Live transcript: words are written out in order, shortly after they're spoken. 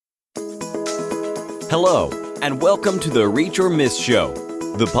Hello, and welcome to the Reach or Miss Show,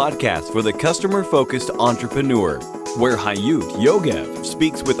 the podcast for the customer-focused entrepreneur, where Hayut Yogev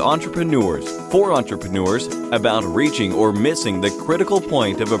speaks with entrepreneurs for entrepreneurs about reaching or missing the critical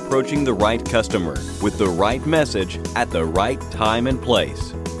point of approaching the right customer with the right message at the right time and place.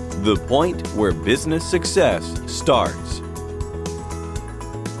 The point where business success starts.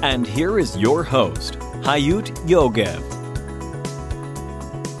 And here is your host, Hayut Yogev.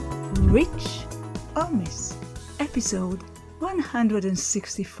 Reach or Miss, episode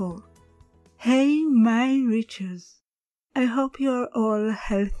 164. Hey, my Reachers. I hope you are all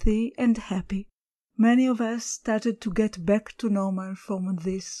healthy and happy. Many of us started to get back to normal from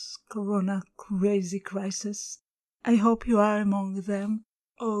this corona crazy crisis. I hope you are among them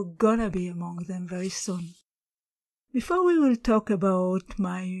or gonna be among them very soon. Before we will talk about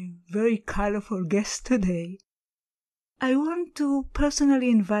my very colorful guest today, I want to personally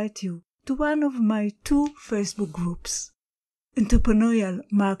invite you to one of my two Facebook groups, Entrepreneurial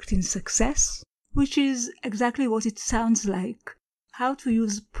Marketing Success, which is exactly what it sounds like, how to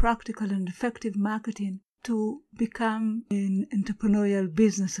use practical and effective marketing to become an entrepreneurial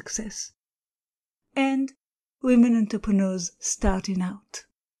business success, and Women Entrepreneurs Starting Out,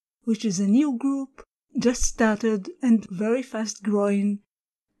 which is a new group, just started and very fast growing.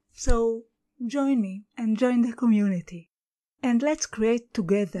 So join me and join the community. And let's create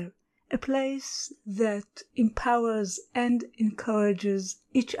together a place that empowers and encourages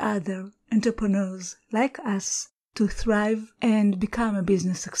each other, entrepreneurs like us, to thrive and become a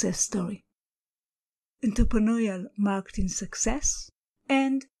business success story. Entrepreneurial Marketing Success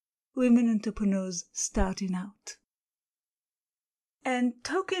and Women Entrepreneurs Starting Out. And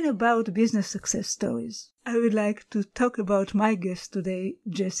talking about business success stories, I would like to talk about my guest today,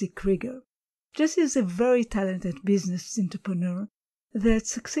 Jesse Krieger. Jesse is a very talented business entrepreneur that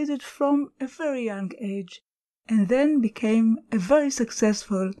succeeded from a very young age and then became a very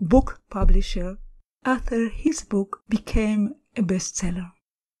successful book publisher after his book became a bestseller.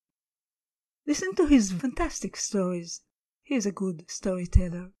 Listen to his fantastic stories. He is a good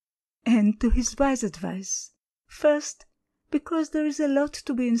storyteller. And to his wise advice. First, because there is a lot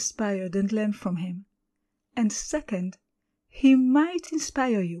to be inspired and learn from him. And second, he might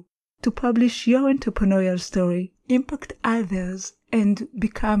inspire you to publish your entrepreneurial story, impact others, and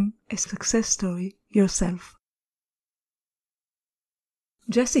become a success story yourself.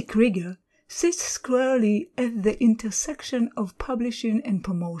 Jesse Krieger sits squarely at the intersection of publishing and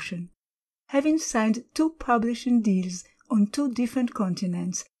promotion, having signed 2 publishing deals on 2 different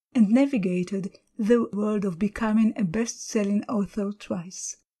continents and navigated the world of becoming a best-selling author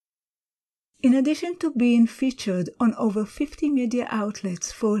twice. In addition to being featured on over 50 media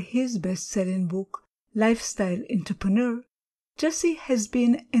outlets for his best-selling book, Lifestyle Entrepreneur, Jesse has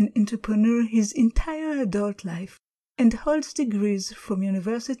been an entrepreneur his entire adult life and holds degrees from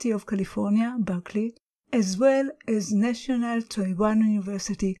University of California, Berkeley, as well as National Taiwan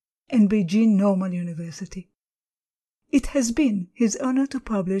University and Beijing Normal University. It has been his honor to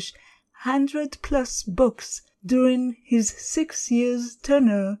publish 100+ books during his 6 years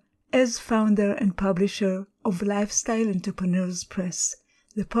tenure as founder and publisher of Lifestyle Entrepreneurs Press,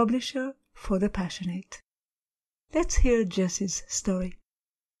 the publisher for the passionate. Let's hear Jesse's story.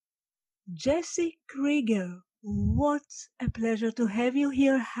 Jesse Krieger, what a pleasure to have you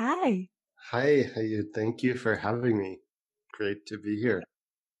here. Hi. Hi, thank you for having me. Great to be here.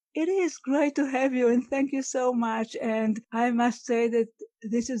 It is great to have you, and thank you so much. And I must say that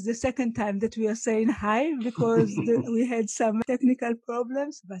this is the second time that we are saying hi because we had some technical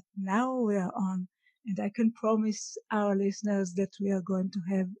problems, but now we are on. And I can promise our listeners that we are going to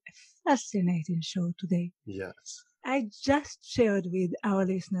have a fascinating show today. Yes. I just shared with our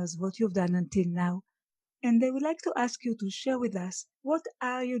listeners what you've done until now, and they would like to ask you to share with us what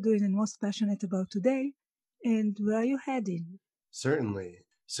are you doing and most passionate about today, and where are you heading? Certainly.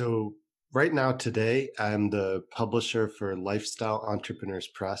 So right now, today, I'm the publisher for Lifestyle Entrepreneurs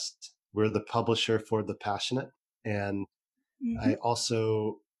Press. We're the publisher for The Passionate. And I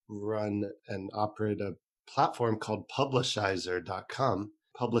also run and operate a platform called Publishizer.com.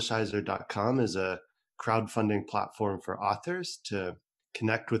 Publishizer.com is a crowdfunding platform for authors to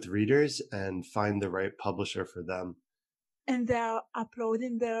connect with readers and find the right publisher for them. And they're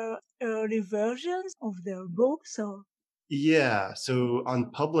uploading their early versions of their books, or? Yeah. So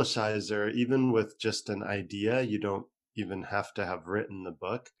on Publishizer, even with just an idea, you don't even have to have written the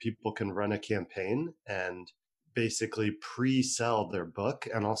book. People can run a campaign and basically pre-sell their book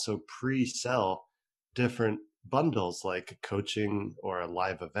and also pre-sell different bundles like coaching or a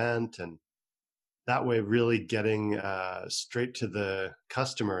live event. And that way really getting straight to the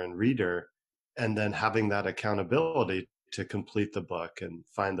customer and reader and then having that accountability to complete the book and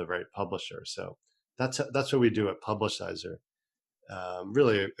find the right publisher. So that's what we do at Publishizer.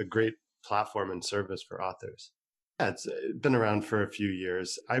 Really a great platform and service for authors. Yeah, it's been around for a few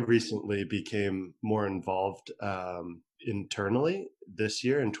years. I recently became more involved internally this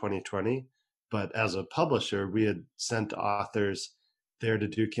year in 2020. But as a publisher, we had sent authors there to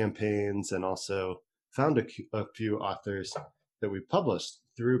do campaigns and also found a few authors that we published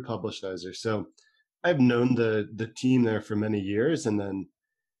through Publishizer. So I've known the team there for many years. And then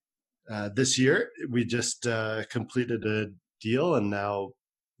this year, we just completed a deal, and now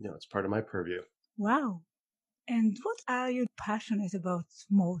it's part of my purview. Wow. And what are you passionate about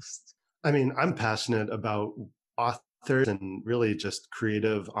most? I mean, I'm passionate about authors and really just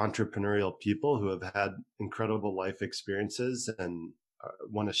creative entrepreneurial people who have had incredible life experiences and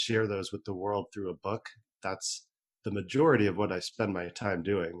want to share those with the world through a book. That's the majority of what I spend my time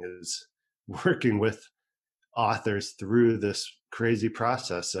doing, is working with authors through this crazy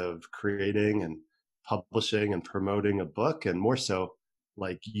process of creating and publishing and promoting a book, and more so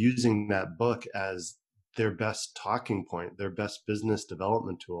like using that book as their best talking point, their best business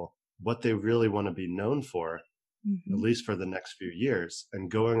development tool, what they really want to be known for, at least for the next few years, and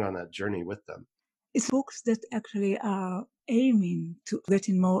going on that journey with them. It's books that actually are aiming to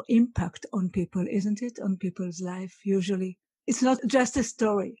getting more impact on people, isn't it? On people's life, usually. It's not just a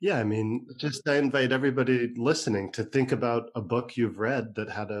story. Yeah, I mean, I invite everybody listening to think about a book you've read that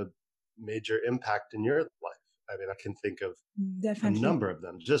had a major impact in your life. I mean, I can think of a number of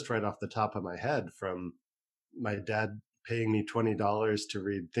them just right off the top of my head, from my dad paying me $20 to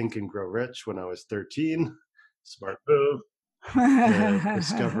read Think and Grow Rich when I was 13. Smart move.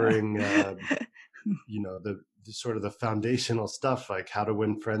 Discovering, the sort of the foundational stuff, like How to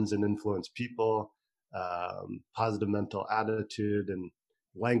Win Friends and Influence People, Positive Mental Attitude, and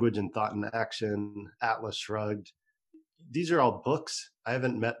Language and Thought and Action, Atlas Shrugged. These are all books. I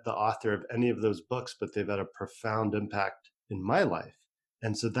haven't met the author of any of those books, but they've had a profound impact in my life.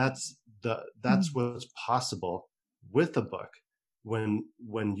 And so that's what's possible with a book when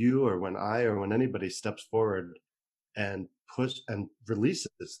you or when I or when anybody steps forward and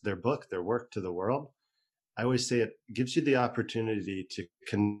releases their book, their work to the world. I always say it gives you the opportunity to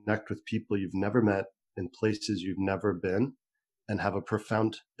connect with people you've never met in places you've never been, and have a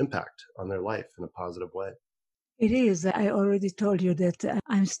profound impact on their life in a positive way. It is. I already told you that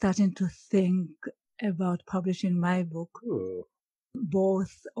I'm starting to think about publishing my book. Ooh.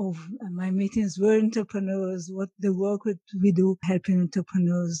 Both of my meetings were entrepreneurs, what the work that we do helping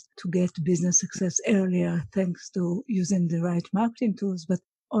entrepreneurs to get business success earlier thanks to using the right marketing tools, but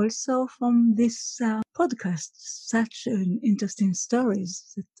also from this podcast, such interesting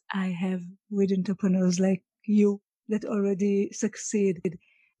stories that I have with entrepreneurs like you that already succeeded.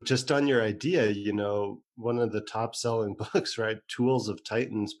 Just on your idea, one of the top selling books, right? Tools of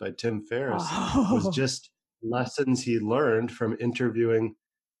Titans by Tim Ferriss was just lessons he learned from interviewing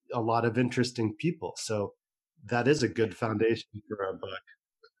a lot of interesting people. So that is a good foundation for our book.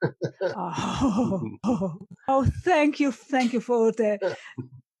 Thank you for that.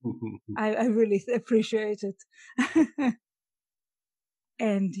 I really appreciate it.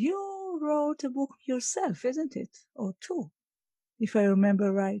 And you wrote a book yourself, isn't it? Or two, if I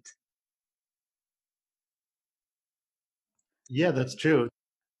remember right. Yeah, that's true.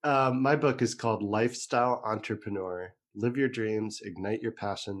 My book is called Lifestyle Entrepreneur: Live Your Dreams, Ignite Your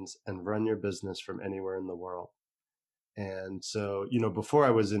Passions, and Run Your Business from Anywhere in the World. And so, before I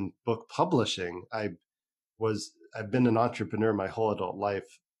was in book publishing, I've been an entrepreneur my whole adult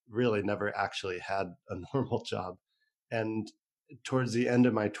life, really never actually had a normal job. And towards the end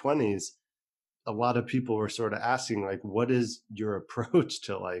of my 20s, a lot of people were sort of asking, like, what is your approach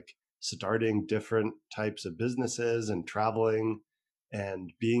to like starting different types of businesses and traveling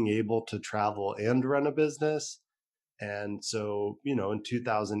and being able to travel and run a business? And so, in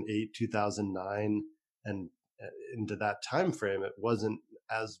 2008, 2009, and into that time frame, it wasn't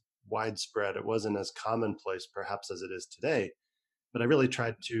as widespread. It wasn't as commonplace, perhaps, as it is today. But I really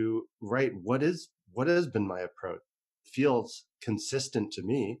tried to write what has been my approach. It feels consistent to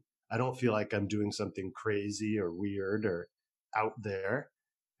me. I don't feel like I'm doing something crazy or weird or out there.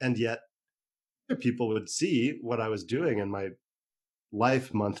 And yet people would see what I was doing in my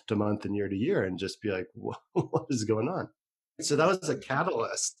life month to month and year to year and just be like, what is going on? So that was a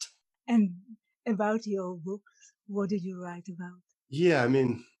catalyst. And about your books, what did you write about? Yeah, I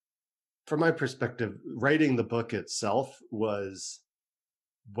mean, from my perspective, writing the book itself was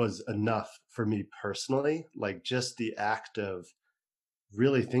enough for me personally. Like, just the act of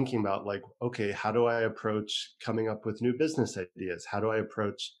really thinking about, like, okay, how do I approach coming up with new business ideas? How do I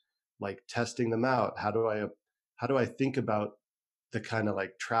approach like testing them out? How do I think about the kind of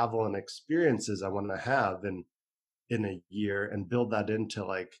like travel and experiences I want to have in a year and build that into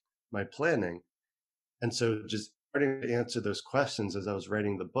like my planning? And so just starting to answer those questions as I was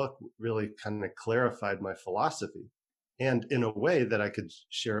writing the book really kind of clarified my philosophy, and in a way that I could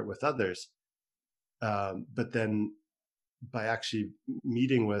share it with others. But then by actually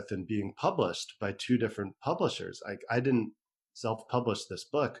meeting with and being published by two different publishers, I didn't self-publish this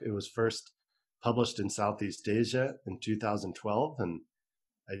book. It was first published in Southeast Asia in 2012, and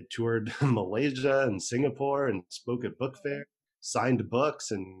I toured Malaysia and Singapore and spoke at book fair, signed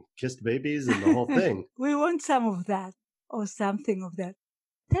books and kissed babies and the whole thing. We want some of that or something of that.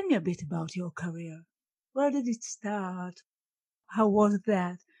 Tell me a bit about your career. Where did it start? How was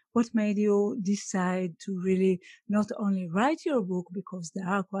that? What made you decide to really not only write your book, because there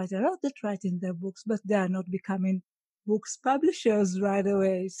are quite a lot that write in their books, but they are not becoming books publishers right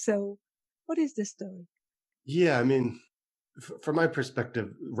away. So what is the story? Yeah, I mean, from my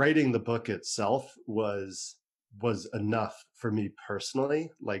perspective, writing the book itself was enough for me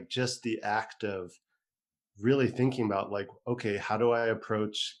personally. Like just the act of really thinking about like, okay, how do I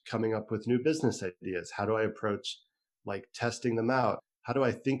approach coming up with new business ideas? How do I approach like testing them out? How do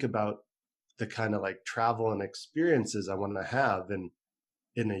I think about the kind of like travel and experiences I want to have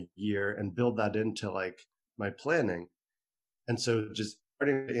in a year and build that into like my planning? And so just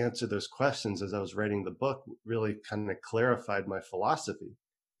starting to answer those questions as I was writing the book really kind of clarified my philosophy,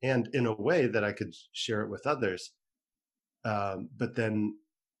 and in a way that I could share it with others. But then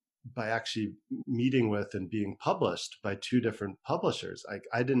by actually meeting with and being published by two different publishers,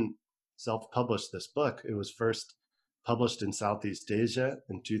 I didn't self-publish this book. It was first published in Southeast Asia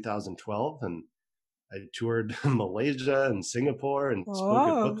in 2012, and I toured Malaysia and Singapore and spoke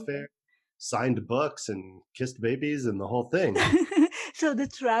at book fair, signed books and kissed babies and the whole thing. So the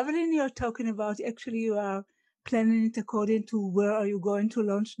traveling you're talking about, actually you are planning it according to where are you going to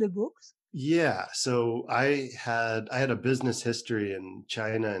launch the books? Yeah. So I had a business history in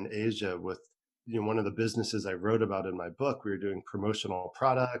China and Asia with, one of the businesses I wrote about in my book. We were doing promotional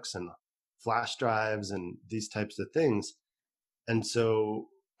products and flash drives and these types of things. And so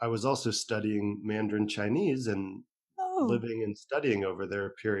I was also studying Mandarin Chinese and living and studying over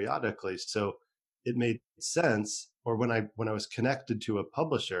there periodically. So it made sense. Or when I was connected to a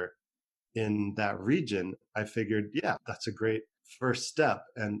publisher in that region, I figured, yeah, that's a great first step.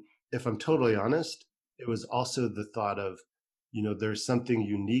 And if I'm totally honest, it was also the thought of, there's something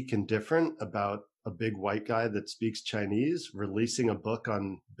unique and different about a big white guy that speaks Chinese releasing a book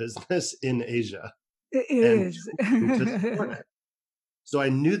on business in Asia. It is. To support it. So I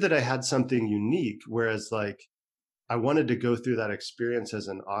knew that I had something unique, whereas like I wanted to go through that experience as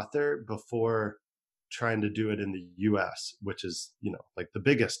an author before trying to do it in the US, which is, like the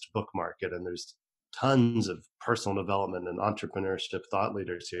biggest book market. And there's tons of personal development and entrepreneurship thought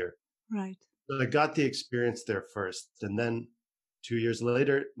leaders here. Right. So I got the experience there first. And then 2 years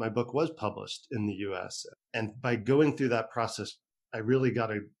later, my book was published in the US. And by going through that process, I really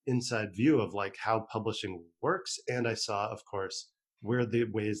got an inside view of like how publishing works. And I saw, of course, where the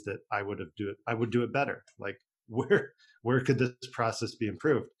ways that I would do it better. Like where could this process be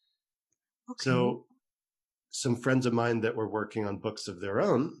improved? Okay. So some friends of mine that were working on books of their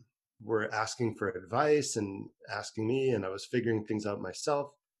own were asking for advice and asking me, and I was figuring things out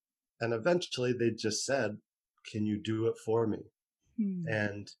myself. And eventually they just said, can you do it for me?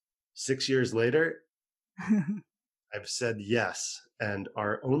 And 6 years later, I've said yes. And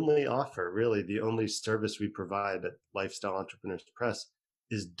our only offer, really the only service we provide at Lifestyle Entrepreneurs Press,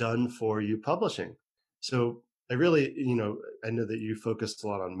 is Done For You Publishing. So I really, I know that you focused a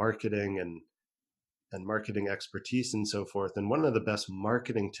lot on marketing and marketing expertise and so forth. And one of the best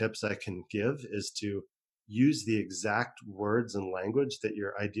marketing tips I can give is to use the exact words and language that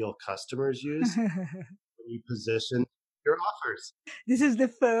your ideal customers use when you position your offers. This is the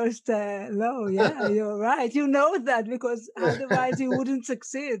first law. Yeah, you're right. You know that because otherwise you wouldn't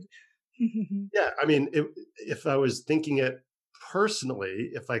succeed. Yeah. I mean, if I was thinking it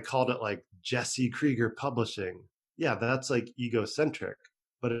personally, if I called it like Jesse Krieger Publishing, yeah, that's like egocentric.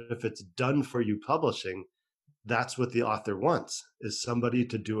 But if it's Done For You Publishing, that's what the author wants, is somebody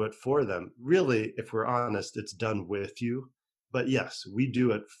to do it for them. Really, if we're honest, it's done with you. But yes, we do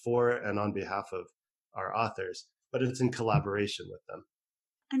it for and on behalf of our authors, but it's in collaboration with them.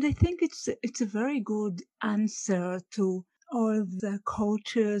 And I think it's a very good answer to all the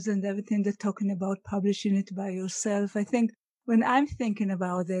coaches and everything they're talking about publishing it by yourself. I think when I'm thinking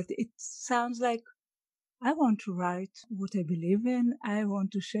about it, it sounds like I want to write what I believe in. I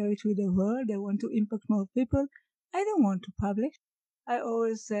want to share it with the world. I want to impact more people. I don't want to publish. I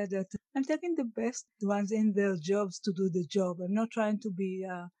always said that I'm taking the best ones in their jobs to do the job. I'm not trying to be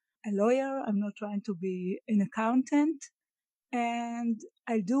a lawyer. I'm not trying to be an accountant. And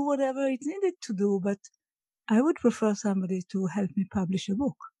I do whatever it's needed to do, but I would prefer somebody to help me publish a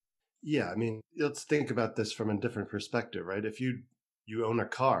book. Yeah, I mean, let's think about this from a different perspective, right? If you own a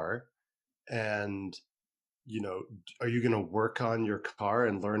car and are you going to work on your car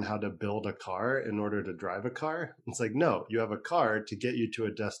and learn how to build a car in order to drive a car? It's like, no, you have a car to get you to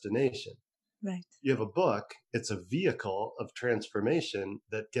a destination. Right. You have a book, it's a vehicle of transformation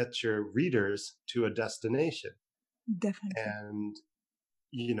that gets your readers to a destination. Definitely. And,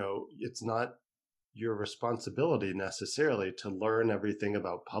 it's not your responsibility necessarily to learn everything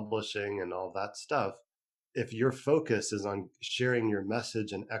about publishing and all that stuff. If your focus is on sharing your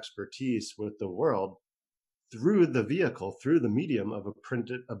message and expertise with the world through the vehicle, through the medium of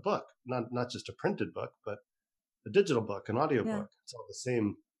a book, not just a printed book, but a digital book, an audio book. It's all the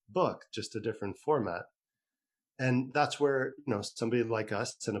same book, just a different format. And that's where, somebody like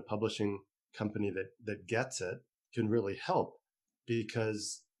us in a publishing company that gets it can really help,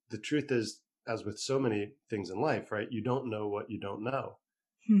 because the truth is, as with so many things in life, right? You don't know what you don't know.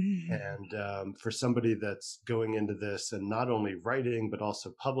 And for somebody that's going into this and not only writing, but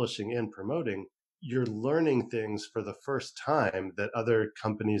also publishing and promoting, you're learning things for the first time that other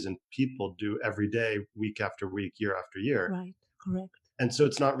companies and people do every day, week after week, year after year. Right, correct. And so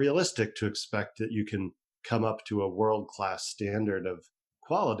it's not realistic to expect that you can come up to a world-class standard of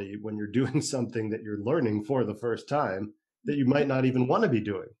quality when you're doing something that you're learning for the first time that you might not even want to be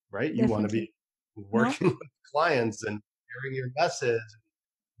doing, right? You want to be working with clients and sharing your message.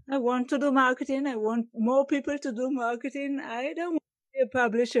 I want to do marketing. I want more people to do marketing. I don't want to be a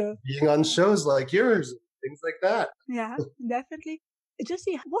publisher. Being on shows like yours, things like that. Yeah, definitely.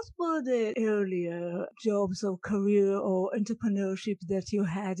 Jesse, what were the earlier jobs or career or entrepreneurship that you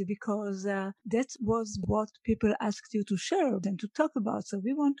had? Because that was what people asked you to share and to talk about. So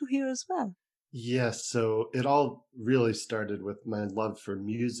we want to hear as well. Yes. So it all really started with my love for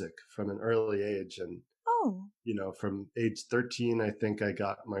music from an early age. And, from age 13, I think I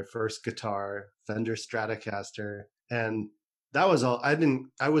got my first guitar, Fender Stratocaster. And that was all.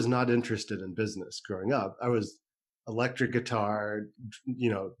 I was not interested in business growing up. I was electric guitar,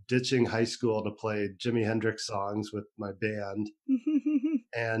 ditching high school to play Jimi Hendrix songs with my band.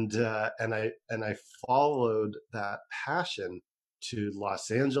 And I followed that passion to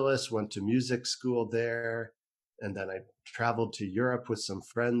Los Angeles, went to music school there. And then I traveled to Europe with some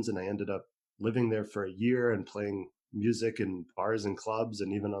friends, and I ended up living there for a year and playing music in bars and clubs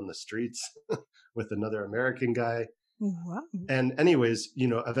and even on the streets with another American guy. Wow. And anyways,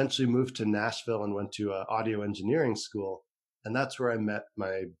 eventually moved to Nashville and went to audio engineering school. And that's where I met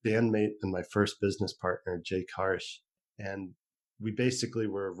my bandmate and my first business partner, Jake Harsh. And we basically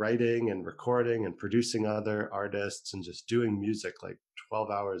were writing and recording and producing other artists and just doing music like 12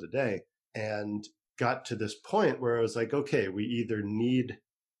 hours a day, and got to this point where I was like, okay, we either need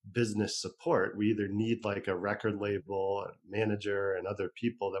business support. We either need like a record label, a manager, and other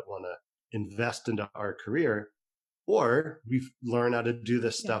people that want to invest into our career, or we learn how to do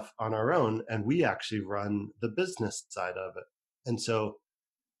this stuff on our own, and we actually run the business side of it. And so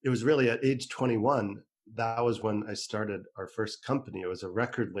it was really at age 21, that was when I started our first company. It was a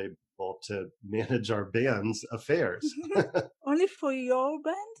record label to manage our band's affairs. Only for your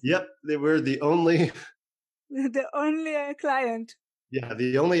band? Yep. They were the only client. Yeah,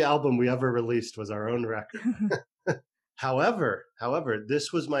 the only album we ever released was our own record. However,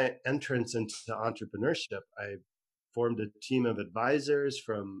 this was my entrance into entrepreneurship. I formed a team of advisors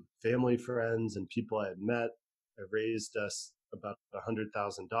from family, friends, and people I had met. I raised us about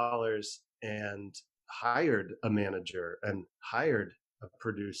 $100,000 and hired a manager and hired a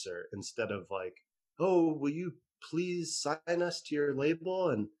producer instead of like, oh, will you please sign us to your label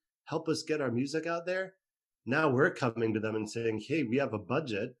and help us get our music out there? Now we're coming to them and saying, hey, we have a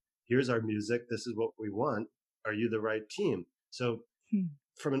budget. Here's our music. This is what we want. Are you the right team? So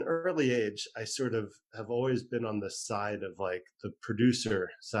from an early age, I sort of have always been on the side of like the producer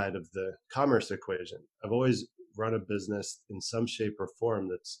side of the commerce equation. I've always run a business in some shape or form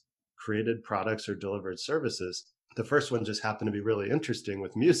that's created products or delivered services. The first one just happened to be really interesting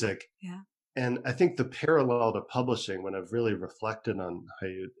with music. Yeah. And I think the parallel to publishing, when I've really reflected on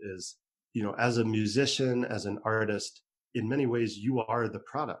Hayut, is, as a musician, as an artist, in many ways, you are the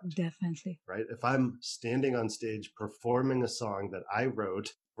product. Definitely. Right? If I'm standing on stage performing a song that I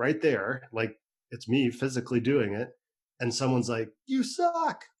wrote right there, like it's me physically doing it, and someone's like, you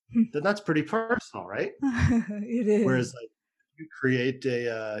suck, then that's pretty personal, right? It is. Whereas like you create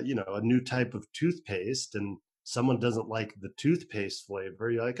a new type of toothpaste and someone doesn't like the toothpaste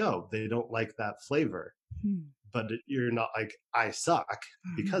flavor, you're like, oh, they don't like that flavor. But you're not like, I suck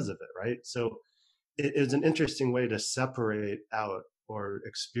because of it, right? So it is an interesting way to separate out or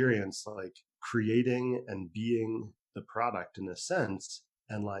experience like creating and being the product in a sense.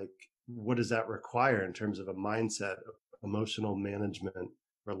 And like, what does that require in terms of a mindset, emotional management,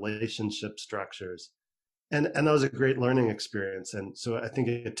 relationship structures? And that was a great learning experience. And so I think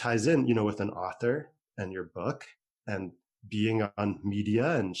it ties in, with an author and your book and being on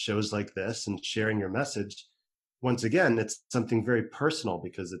media and shows like this and sharing your message. Once again, it's something very personal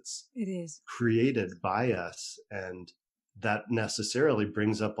because it is created by us, and that necessarily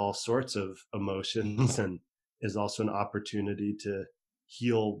brings up all sorts of emotions and is also an opportunity to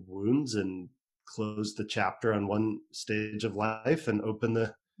heal wounds and close the chapter on one stage of life and open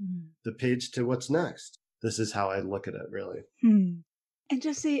the page to what's next. This is how I look at it, really. And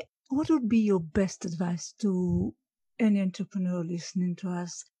Jesse, what would be your best advice to any entrepreneur listening to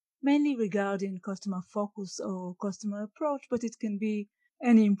us, mainly regarding customer focus or customer approach, but it can be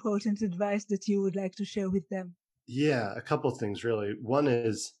any important advice that you would like to share with them? Yeah, a couple of things, really. One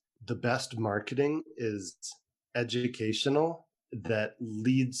is the best marketing is educational, that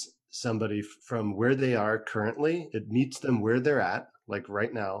leads somebody from where they are currently. It meets them where they're at, like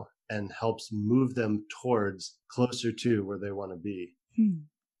right now, and helps move them towards closer to where they want to be.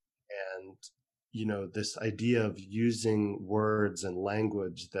 And, this idea of using words and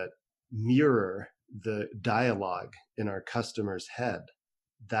language that mirror the dialogue in our customer's head,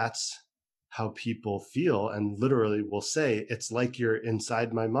 that's how people feel, and literally will say, it's like you're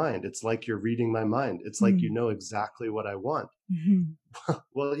inside my mind. It's like you're reading my mind. It's like you know exactly what I want.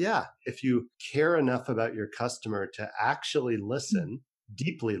 Well, yeah, if you care enough about your customer to actually listen,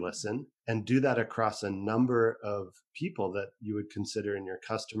 deeply listen, and do that across a number of people that you would consider in your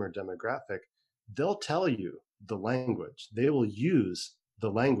customer demographic, they'll tell you the language. They will use the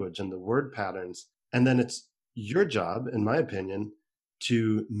language and the word patterns. And then it's your job, in my opinion,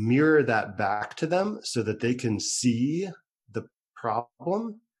 to mirror that back to them so that they can see the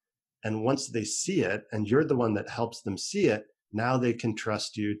problem. And once they see it, and you're the one that helps them see it, now they can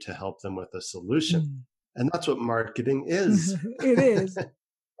trust you to help them with a solution. And that's what marketing is. It is.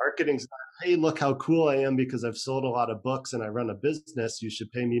 Marketing's not, hey, look how cool I am because I've sold a lot of books and I run a business. You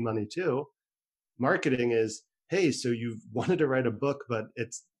should pay me money too. Marketing is, hey, so you've wanted to write a book, but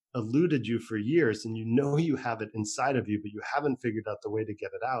it's eluded you for years and you have it inside of you, but you haven't figured out the way to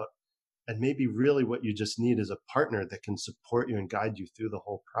get it out. And maybe really what you just need is a partner that can support you and guide you through the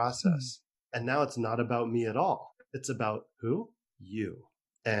whole process. And now it's not about me at all. It's about who? You.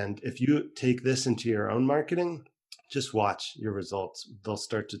 And if you take this into your own marketing, just watch your results. They'll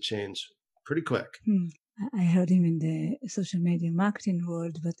start to change pretty quick. I heard him in the social media marketing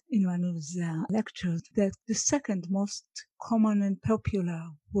world, but in one of the lectures, that the second most common and popular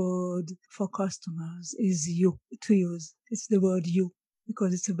word for customers is you to use. It's the word you,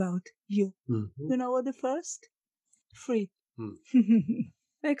 because it's about you. You know what the first? Free.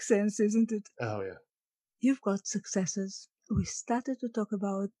 Makes sense, isn't it? Oh, yeah. You've got successes. We started to talk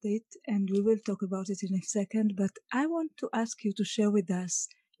about it, and we will talk about it in a second, but I want to ask you to share with us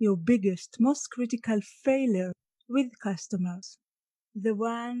your biggest, most critical failure with customers, the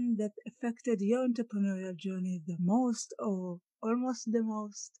one that affected your entrepreneurial journey the most or almost the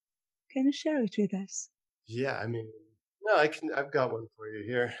most. Can you share it with us? Yeah, no, I've got one for you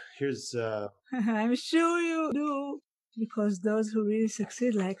here. Here's I'm sure you do, because those who really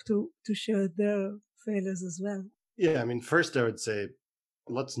succeed like to share their failures as well. Yeah, first I would say,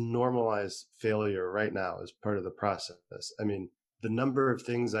 let's normalize failure right now as part of the process. The number of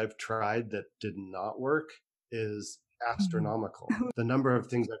things I've tried that did not work is astronomical. The number of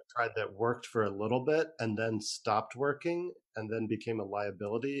things I've tried that worked for a little bit and then stopped working and then became a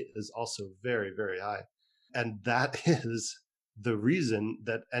liability is also very, very high. And that is the reason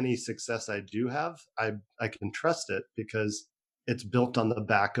that any success I do have, I can trust it because it's built on the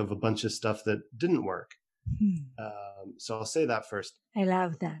back of a bunch of stuff that didn't work. So I'll say that first. I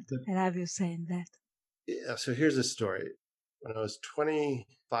love that. I love you saying that. Yeah. So here's a story. When I was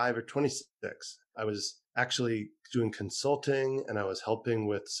 25 or 26, I was actually doing consulting and I was helping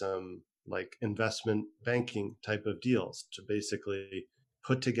with some like investment banking type of deals to basically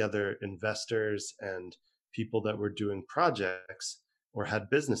put together investors and people that were doing projects or had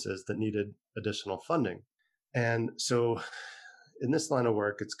businesses that needed additional funding. And so in this line of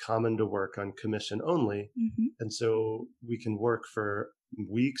work, it's common to work on commission only. And so we can work for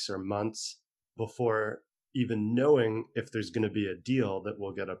weeks or months before even knowing if there's going to be a deal that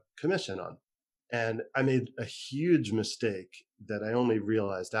we'll get a commission on. And I made a huge mistake that I only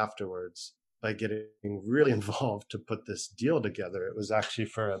realized afterwards. by getting really involved to put this deal together. It was actually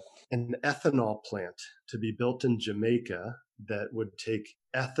for an ethanol plant to be built in Jamaica that would take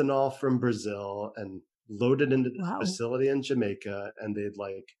ethanol from Brazil and load it into this Wow. facility in Jamaica, and they'd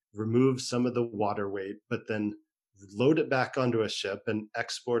like remove some of the water weight, but then load it back onto a ship and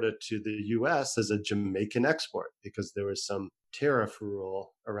export it to the US as a Jamaican export because there was some tariff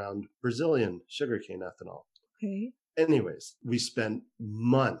rule around Brazilian sugarcane ethanol. Okay. Anyways, we spent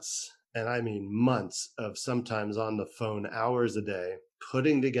months, and I mean months, of sometimes on the phone, hours a day,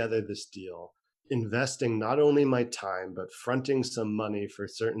 putting together this deal, investing not only my time, but fronting some money for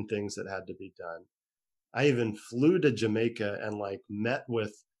certain things that had to be done. I even flew to Jamaica and like met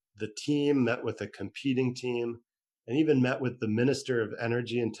with the team, met with a competing team, and even met with the Minister of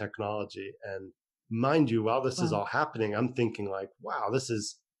Energy and Technology. And mind you, while this is all happening, I'm thinking like, wow, this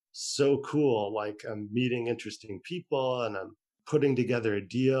is so cool. Like I'm meeting interesting people and I'm putting together a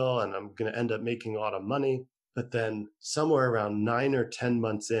deal and I'm going to end up making a lot of money. But then somewhere around 9 or 10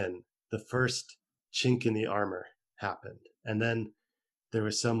 months in, the first chink in the armor happened. And then there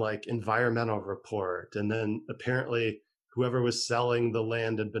was some like environmental report. And then apparently whoever was selling the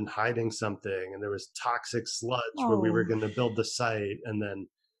land had been hiding something. And there was toxic sludge where we were going to build the site. And then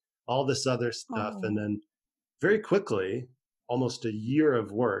all this other stuff. And then very quickly, almost a year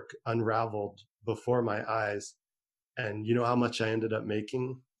of work unraveled before my eyes. And you know how much I ended up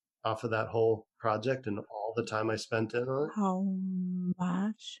making off of that whole project and all the time I spent in on it? How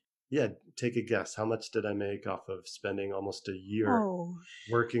much? Yeah, take a guess. How much did I make off of spending almost a year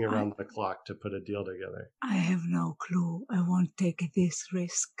working around the clock to put a deal together? I have no clue. I won't take this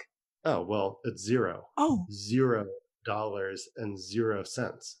risk. Oh, well, it's zero. $0 and 0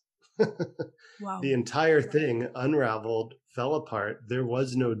 cents. Wow. The entire thing unraveled, fell apart. There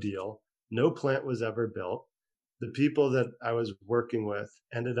was no deal. No plant was ever built. The people that I was working with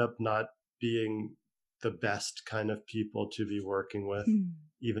ended up not being the best kind of people to be working with,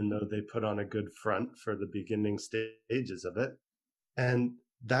 even though they put on a good front for the beginning stages of it. And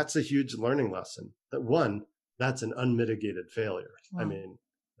that's a huge learning lesson. That one, that's an unmitigated failure. I mean,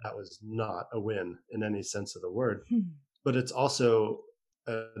 that was not a win in any sense of the word. But it's also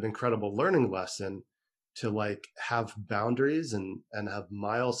an incredible learning lesson to like have boundaries and have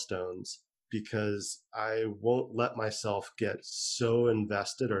milestones, because I won't let myself get so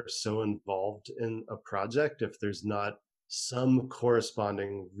invested or so involved in a project if there's not some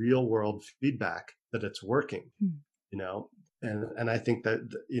corresponding real world feedback that it's working, you know? And I think that,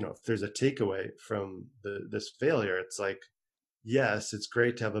 you know, if there's a takeaway from this failure, it's like, yes, it's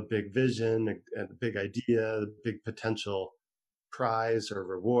great to have a big vision, a big idea, a big potential prize or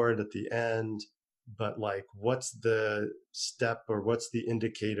reward at the end. But like, what's the step or what's the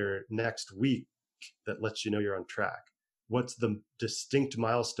indicator next week that lets you know you're on track? What's the distinct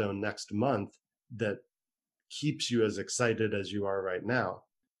milestone next month that keeps you as excited as you are right now?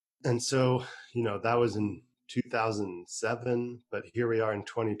 And so, you know, that was in 2007, but here we are in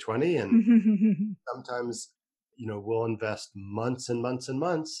 2020. And sometimes, you know, we'll invest months and months and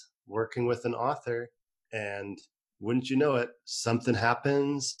months working with an author, and wouldn't you know it, something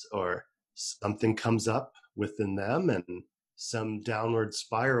happens or something comes up within them and some downward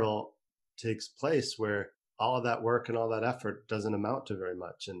spiral takes place where all of that work and all that effort doesn't amount to very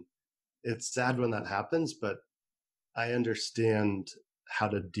much. And it's sad when that happens, but I understand how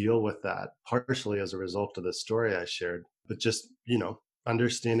to deal with that, partially as a result of the story I shared, but just, you know,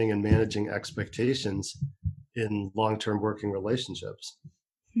 understanding and managing expectations in long-term working relationships.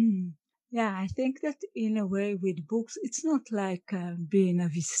 Yeah, I think that in a way with books, it's not like being a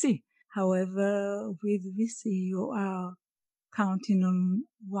VC. However, with VC, you are counting on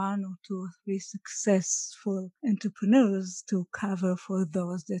 1 or 2 or 3 successful entrepreneurs to cover for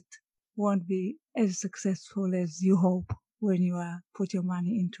those that won't be as successful as you hope when you put your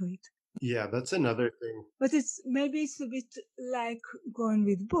money into it. Yeah, that's another thing. But it's a bit like going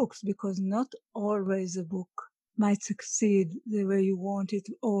with books, because not always a book might succeed the way you want it.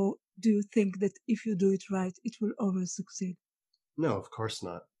 Or do you think that if you do it right, it will always succeed? No, of course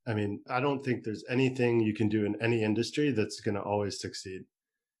not. I mean, I don't think there's anything you can do in any industry that's going to always succeed.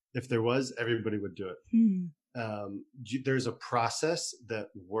 If there was, everybody would do it. There's a process that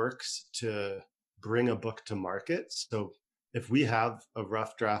works to bring a book to market. So if we have a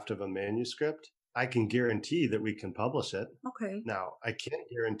rough draft of a manuscript, I can guarantee that we can publish it. Okay. Now, I can't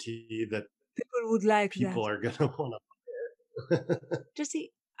guarantee that people would like people that. are going to want to buy it.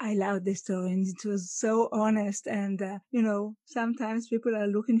 Jesse, I love this story, and it was so honest. And, you know, sometimes people are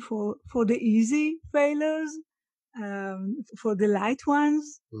looking for the easy failures, for the light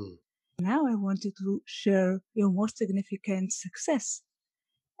ones. Now I wanted to share your most significant success.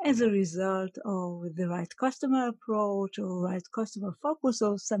 as a result of the right customer approach or right customer focus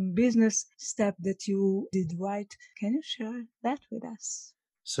or some business step that you did right. Can you share that with us?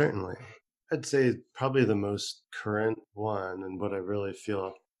 Certainly. I'd say probably the most current one and what I really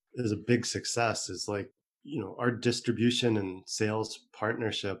feel is a big success is our distribution and sales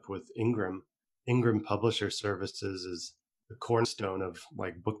partnership with Ingram. Ingram Publisher Services is the cornerstone of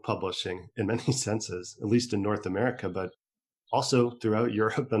like book publishing in many senses, at least in North America, but also throughout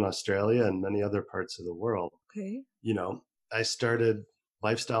Europe and Australia and many other parts of the world. Okay. I started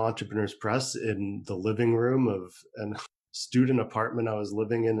Lifestyle Entrepreneurs Press in the living room of an student apartment I was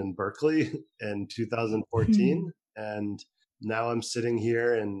living in Berkeley in 2014. And now I'm sitting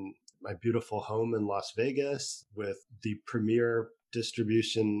here in my beautiful home in Las Vegas with the premier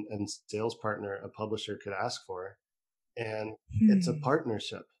distribution and sales partner a publisher could ask for. And it's a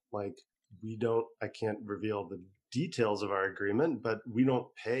partnership. Like I can't reveal the details of our agreement, but we don't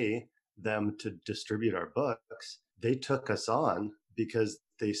pay them to distribute our books. They took us on because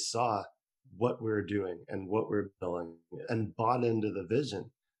they saw what we were doing and what we we're building and bought into the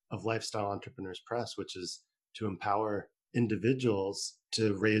vision of Lifestyle Entrepreneurs Press, which is to empower individuals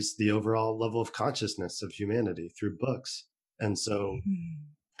to raise the overall level of consciousness of humanity through books. And so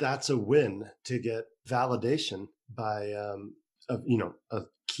that's a win to get validation by a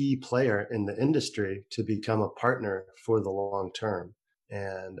key player in the industry to become a partner for the long term.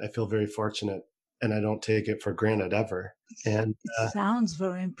 And I feel very fortunate, and I don't take it for granted ever. And it sounds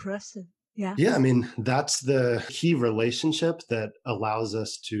very impressive. Yeah. Yeah. I mean, that's the key relationship that allows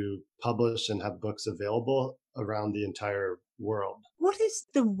us to publish and have books available around the entire world. What is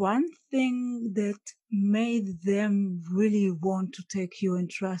the one thing that made them really want to take you and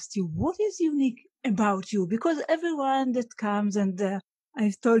trust you? What is unique about you? Because everyone that comes and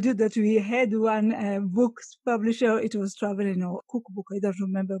I've told you that we had one books publisher. It was Travel or Cookbook. I don't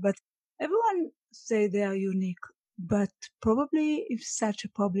remember, but everyone say they are unique. But probably if such a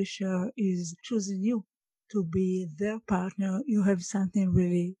publisher is choosing you to be their partner, you have something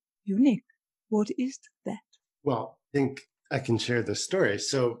really unique. What is that? Well, I think I can share this story.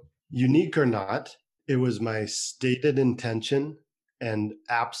 So, unique or not, it was my stated intention and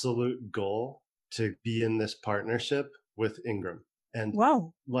absolute goal to be in this partnership with Ingram. And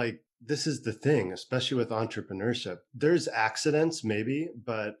wow, this is the thing, especially with entrepreneurship. There's accidents, maybe,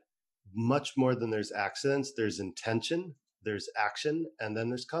 but much more than there's accidents, there's intention, there's action, and then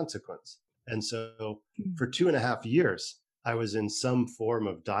there's consequence. And so for 2.5 years, I was in some form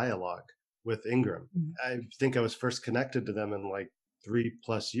of dialogue with Ingram. I think I was first connected to them in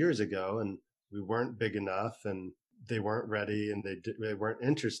 3+ years ago, and we weren't big enough and they weren't ready and they weren't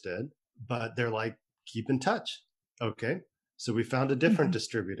interested, but they're like, keep in touch. Okay. So we found a different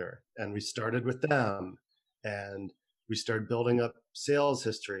distributor and we started with them, and we started building up sales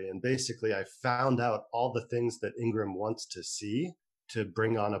history. And basically I found out all the things that Ingram wants to see to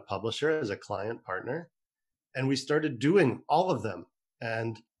bring on a publisher as a client partner. And we started doing all of them.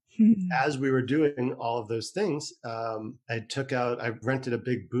 And as we were doing all of those things, I rented a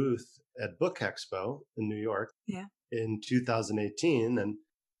big booth at Book Expo in New York in 2018. And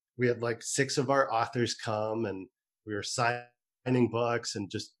we had 6 of our authors come, and we were signing books and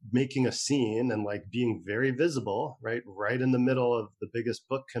just making a scene and being very visible, right in the middle of the biggest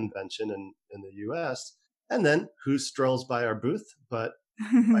book convention in the US. And then who strolls by our booth but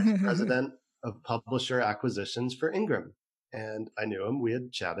Vice President of Publisher Acquisitions for Ingram. And I knew him, we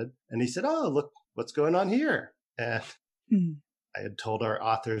had chatted, and he said, oh, look what's going on here. And I had told our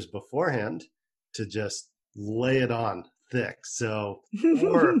authors beforehand to just lay it on thick. So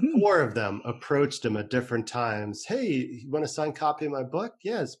four of them approached him at different times. Hey, you want to sign a copy of my book?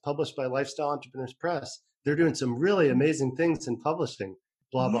 Yeah, it's published by Lifestyle Entrepreneurs Press. They're doing some really amazing things in publishing,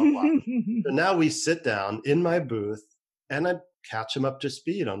 blah, blah, blah. So now we sit down in my booth and I catch him up to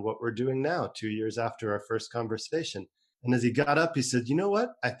speed on what we're doing now, 2 years after our first conversation. And as he got up, he said, you know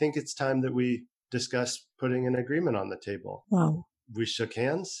what? I think it's time that we discuss putting an agreement on the table. Wow. We shook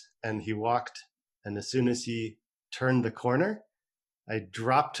hands and he walked. And as soon as he turned the corner, I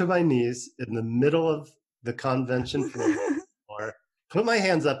dropped to my knees in the middle of the convention floor, put my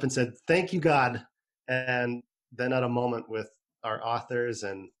hands up and said, thank you, God. And then at a moment with our authors,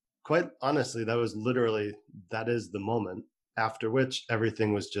 and quite honestly, that is the moment after which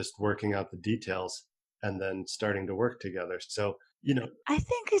everything was just working out the details and then starting to work together. So, I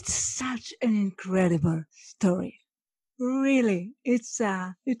think it's such an incredible story. Really, it's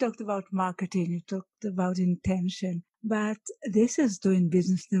you talked about marketing, you talked about intention, but this is doing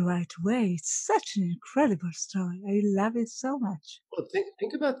business the right way. It's such an incredible story. I love it so much. Well,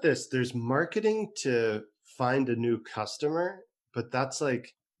 think about this. There's marketing to find a new customer, but that's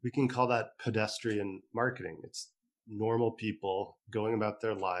we can call that pedestrian marketing. It's normal people going about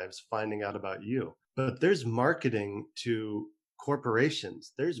their lives, finding out about you. But there's marketing to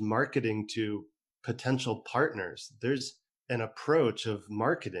corporations. There's marketing to potential partners. There's an approach of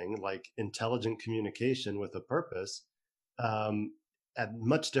marketing like intelligent communication with a purpose at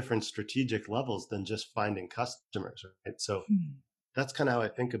much different strategic levels than just finding customers, right? So that's kind of how I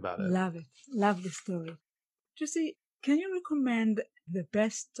think about it. Love it. Love the story. Jussi, can you recommend the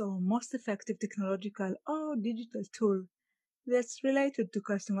best or most effective technological or digital tool that's related to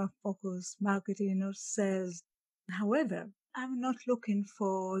customer focus, marketing, or sales? However, I'm not looking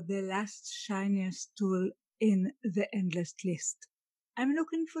for the last shiniest tool in the endless list. I'm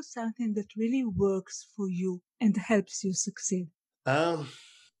looking for something that really works for you and helps you succeed. I'm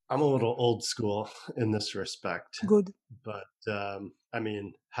a little old school in this respect. Good. But I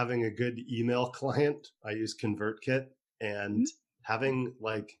mean, having a good email client, I use ConvertKit, and having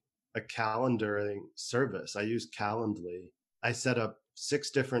like a calendaring service, I use Calendly. I set up 6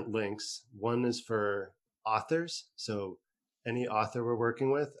 different links. One is for authors. So any author we're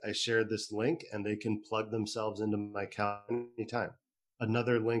working with, I share this link and they can plug themselves into my calendar anytime.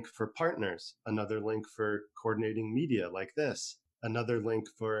 Another link for partners, another link for coordinating media like this, another link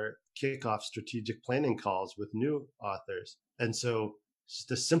for kickoff strategic planning calls with new authors. And so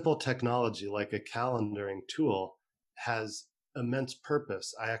just a simple technology like a calendaring tool has immense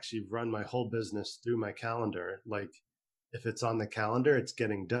purpose. I actually run my whole business through my calendar. Like if it's on the calendar, it's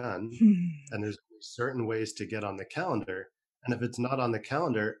getting done. And there's certain ways to get on the calendar. And if it's not on the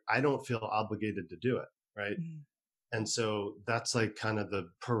calendar, I don't feel obligated to do it. Right. And so that's like kind of the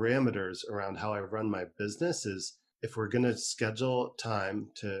parameters around how I run my business is if we're going to schedule time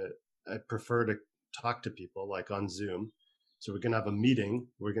I prefer to talk to people like on Zoom. So we're going to have a meeting.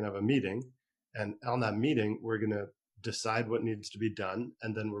 And on that meeting, we're going to decide what needs to be done.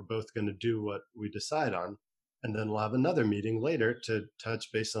 And then we're both going to do what we decide on. And then we'll have another meeting later to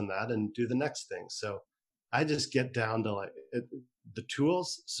touch base on that and do the next thing. So I just get down to like the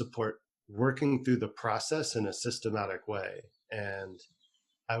tools support working through the process in a systematic way. And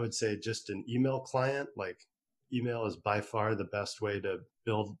I would say just an email client, like email is by far the best way to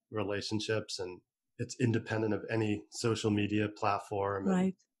build relationships, and it's independent of any social media platform. Right.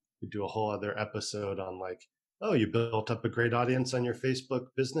 And we do a whole other episode on like, oh, you built up a great audience on your Facebook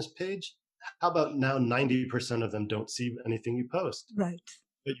business page. How about now 90% of them don't see anything you post? Right.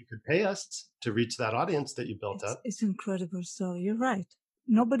 But you could pay us to reach that audience that you built up. It's incredible. So you're right.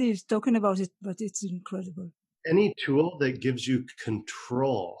 Nobody is talking about it, but it's incredible. Any tool that gives you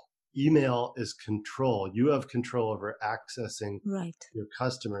control. Email is control. You have control over accessing your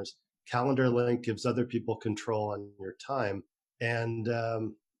customers. Calendar link gives other people control on your time. And,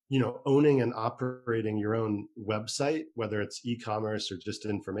 owning and operating your own website, whether it's e-commerce or just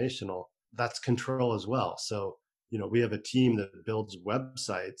informational, that's control as well. So, we have a team that builds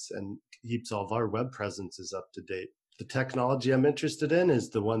websites and keeps all of our web presences up to date. The technology I'm interested in is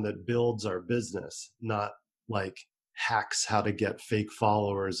the one that builds our business, not like hacks how to get fake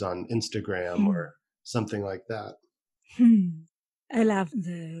followers on Instagram or something like that. I love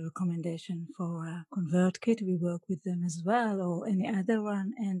the recommendation for ConvertKit. We work with them as well, or any other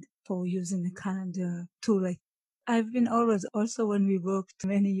one, and for using a calendar tool. I've been always also when we worked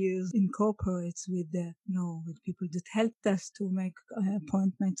many years in corporates with with people that helped us to make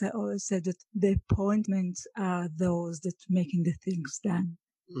appointments. I always said that the appointments are those that making the things done.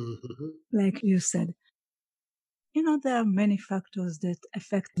 Like you said. There are many factors that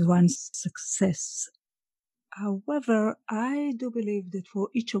affect one's success. However, I do believe that for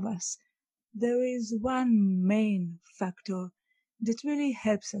each of us, there is one main factor that really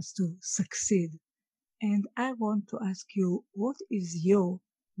helps us to succeed. And I want to ask you, what is your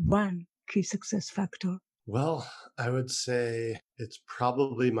one key success factor? Well, I would say it's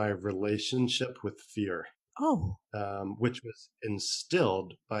probably my relationship with fear. Which was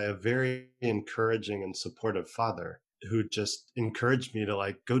instilled by a very encouraging and supportive father who just encouraged me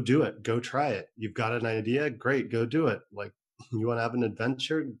to go do it, go try it. You've got an idea? Great, go do it. You want to have an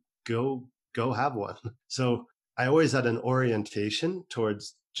adventure? Go have one. So I always had an orientation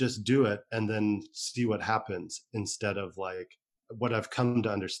towards just do it and then see what happens instead of what I've come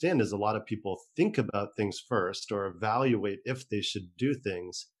to understand is a lot of people think about things first or evaluate if they should do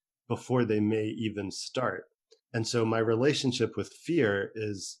things before they may even start. And so my relationship with fear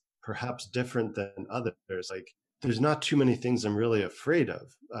is perhaps different than others. There's not too many things I'm really afraid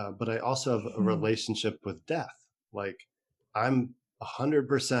of, but I also have a relationship with death. I'm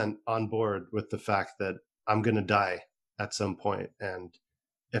 100% on board with the fact that I'm going to die at some point. And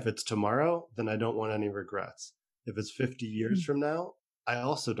if it's tomorrow, then I don't want any regrets. If it's 50 years from now, I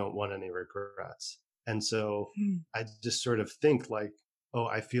also don't want any regrets. And so Hmm. I just sort of think like, oh,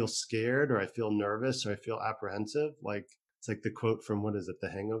 I feel scared or I feel nervous or I feel apprehensive. Like it's like the quote from what is it, The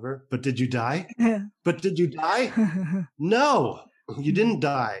Hangover? But did you die? Yeah. But did you die? No, you didn't Mhm.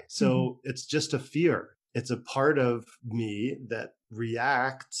 die. So it's just a fear. It's a part of me that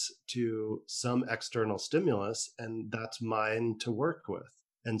reacts to some external stimulus, and that's mine to work with.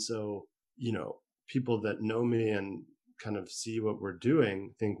 And so, people that know me and kind of see what we're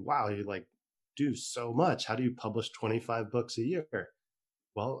doing think, wow, you like do so much. How do you publish 25 books a year?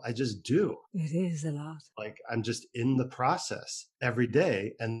 Well, I just do. It is a lot. Like I'm just in the process every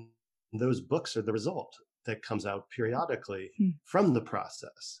day. And those books are the result that comes out periodically from the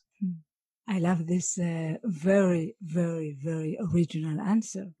process. I love this very, very, very original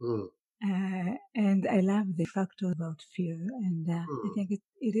answer. And I love the factor about fear. And I think it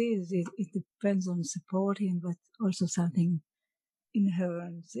depends on supporting, but also something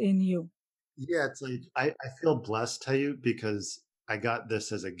inherent in you. Yeah, it's like I feel blessed, Tayu, because I got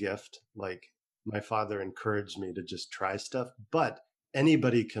this as a gift. Like my father encouraged me to just try stuff, but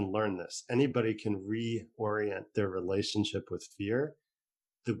anybody can learn this. Anybody can reorient their relationship with fear.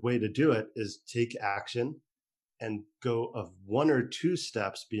 The way to do it is take action and go of 1 or 2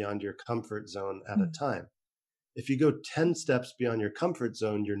 steps beyond your comfort zone at a time. If you go 10 steps beyond your comfort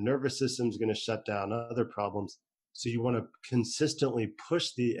zone, your nervous system is going to shut down other problems. So you want to consistently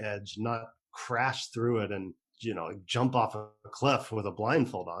push the edge, not crash through it and, jump off a cliff with a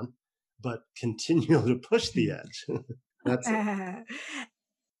blindfold on, but continue to push the edge. That's it.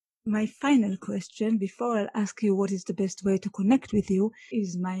 My final question before I'll ask you what is the best way to connect with you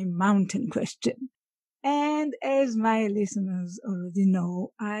is my mountain question. And as my listeners already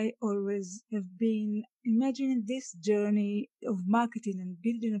know, I always have been imagining this journey of marketing and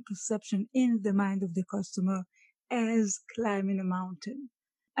building a perception in the mind of the customer as climbing a mountain.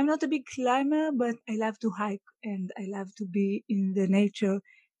 I'm not a big climber, but I love to hike and I love to be in the nature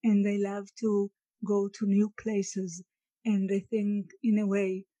and I love to go to new places. And I think in a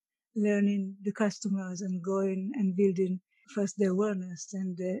way, learning the customers and going and building first the awareness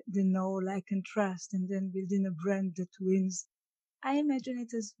and the know, like, and trust, and then building a brand that wins. I imagine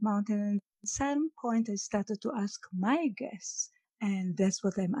it as mountain. And at some point, I started to ask my guests, and that's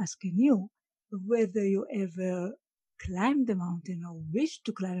what I'm asking you, whether you ever climbed the mountain or wish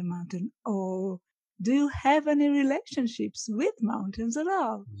to climb a mountain, or do you have any relationships with mountains at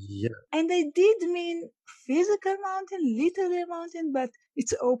all? Yeah. And I did mean physical mountain, literal mountain, but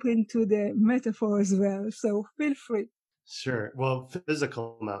it's open to the metaphor as well. So feel free. Sure. Well,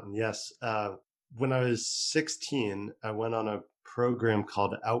 physical mountain, yes. When I was 16, I went on a program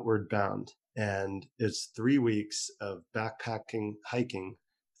called Outward Bound, and it's 3 weeks of backpacking, hiking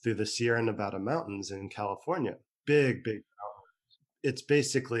through the Sierra Nevada mountains in California. Big, big mountain. It's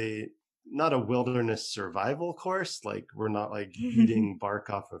basically not a wilderness survival course. Like we're not like eating bark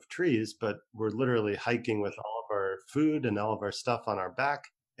off of trees, but we're literally hiking with all of our food and all of our stuff on our back.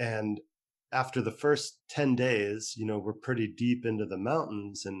 And after the first 10 days, we're pretty deep into the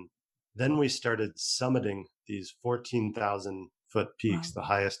mountains. And then we started summiting these 14,000 foot peaks, Wow. the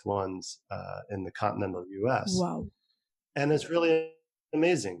highest ones in the continental US. Wow. And it's really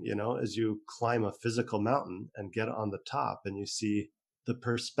amazing, as you climb a physical mountain and get on the top and you see the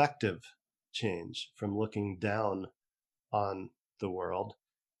perspective change from looking down on the world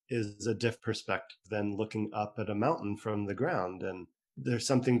is a different perspective than looking up at a mountain from the ground. And there's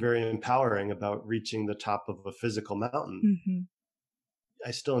something very empowering about reaching the top of a physical mountain. Mm-hmm.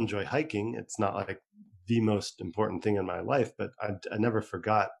 I still enjoy hiking. It's not like the most important thing in my life, but I never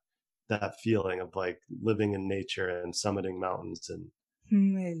forgot that feeling of like living in nature and summiting mountains. And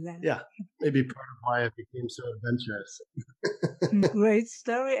yeah, maybe part of why I became so adventurous. Great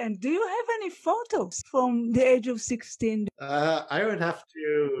story. And do you have any photos from the age of 16? I would have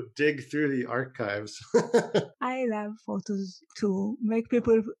to dig through the archives. I love photos to make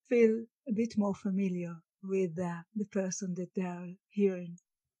people feel a bit more familiar with the person that they are hearing.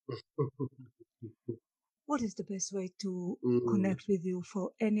 What is the best way to connect with you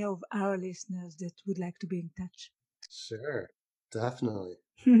for any of our listeners that would like to be in touch? Sure, definitely.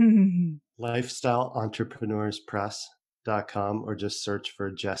 LifestyleEntrepreneursPress.com, or just search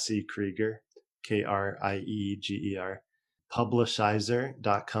for Jesse Krieger, Krieger.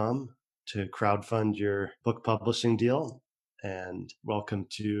 Publishizer.com to crowdfund your book publishing deal. And welcome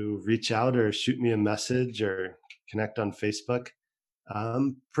to reach out or shoot me a message or connect on Facebook.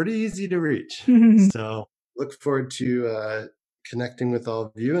 Pretty easy to reach. So look forward to connecting with all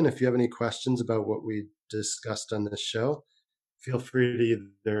of you. And if you have any questions about what we discussed on this show, feel free to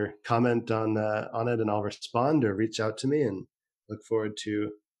either comment on it and I'll respond, or reach out to me, and look forward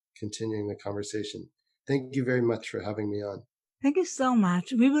to continuing the conversation. Thank you very much for having me on. Thank you so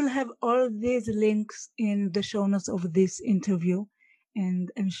much. We will have all these links in the show notes of this interview,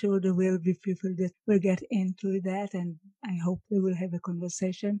 and I'm sure there will be people that will get into that, and I hope we will have a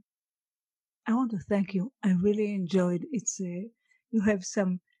conversation. I want to thank you. I really enjoyed it. You have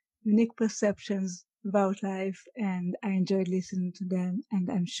some unique perceptions about life, and I enjoyed listening to them, and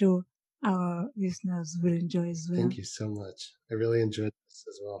I'm sure our listeners will enjoy as well. Thank you so much. I really enjoyed this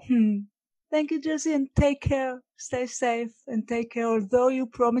as well. Thank you, Jesse, and take care. Stay safe and take care. Although you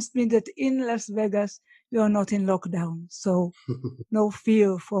promised me that in Las Vegas, you are not in lockdown. So no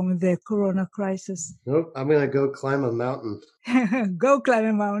fear from the corona crisis. Nope, I'm going to go climb a mountain. Go climb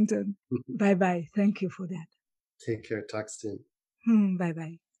a mountain. Bye-bye. Thank you for that. Take care. Talk soon.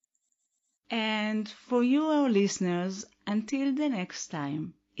 Bye-bye. And for you, our listeners, until the next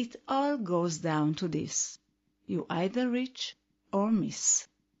time, it all goes down to this. You either reach or miss.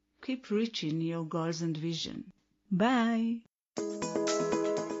 Keep reaching your goals and vision. Bye.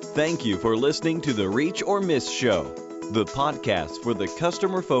 Thank you for listening to the Reach or Miss Show, the podcast for the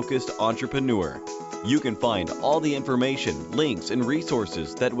customer-focused entrepreneur. You can find all the information, links, and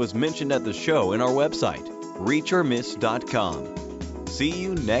resources that was mentioned at the show in our website, reachormiss.com. See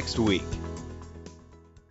you next week.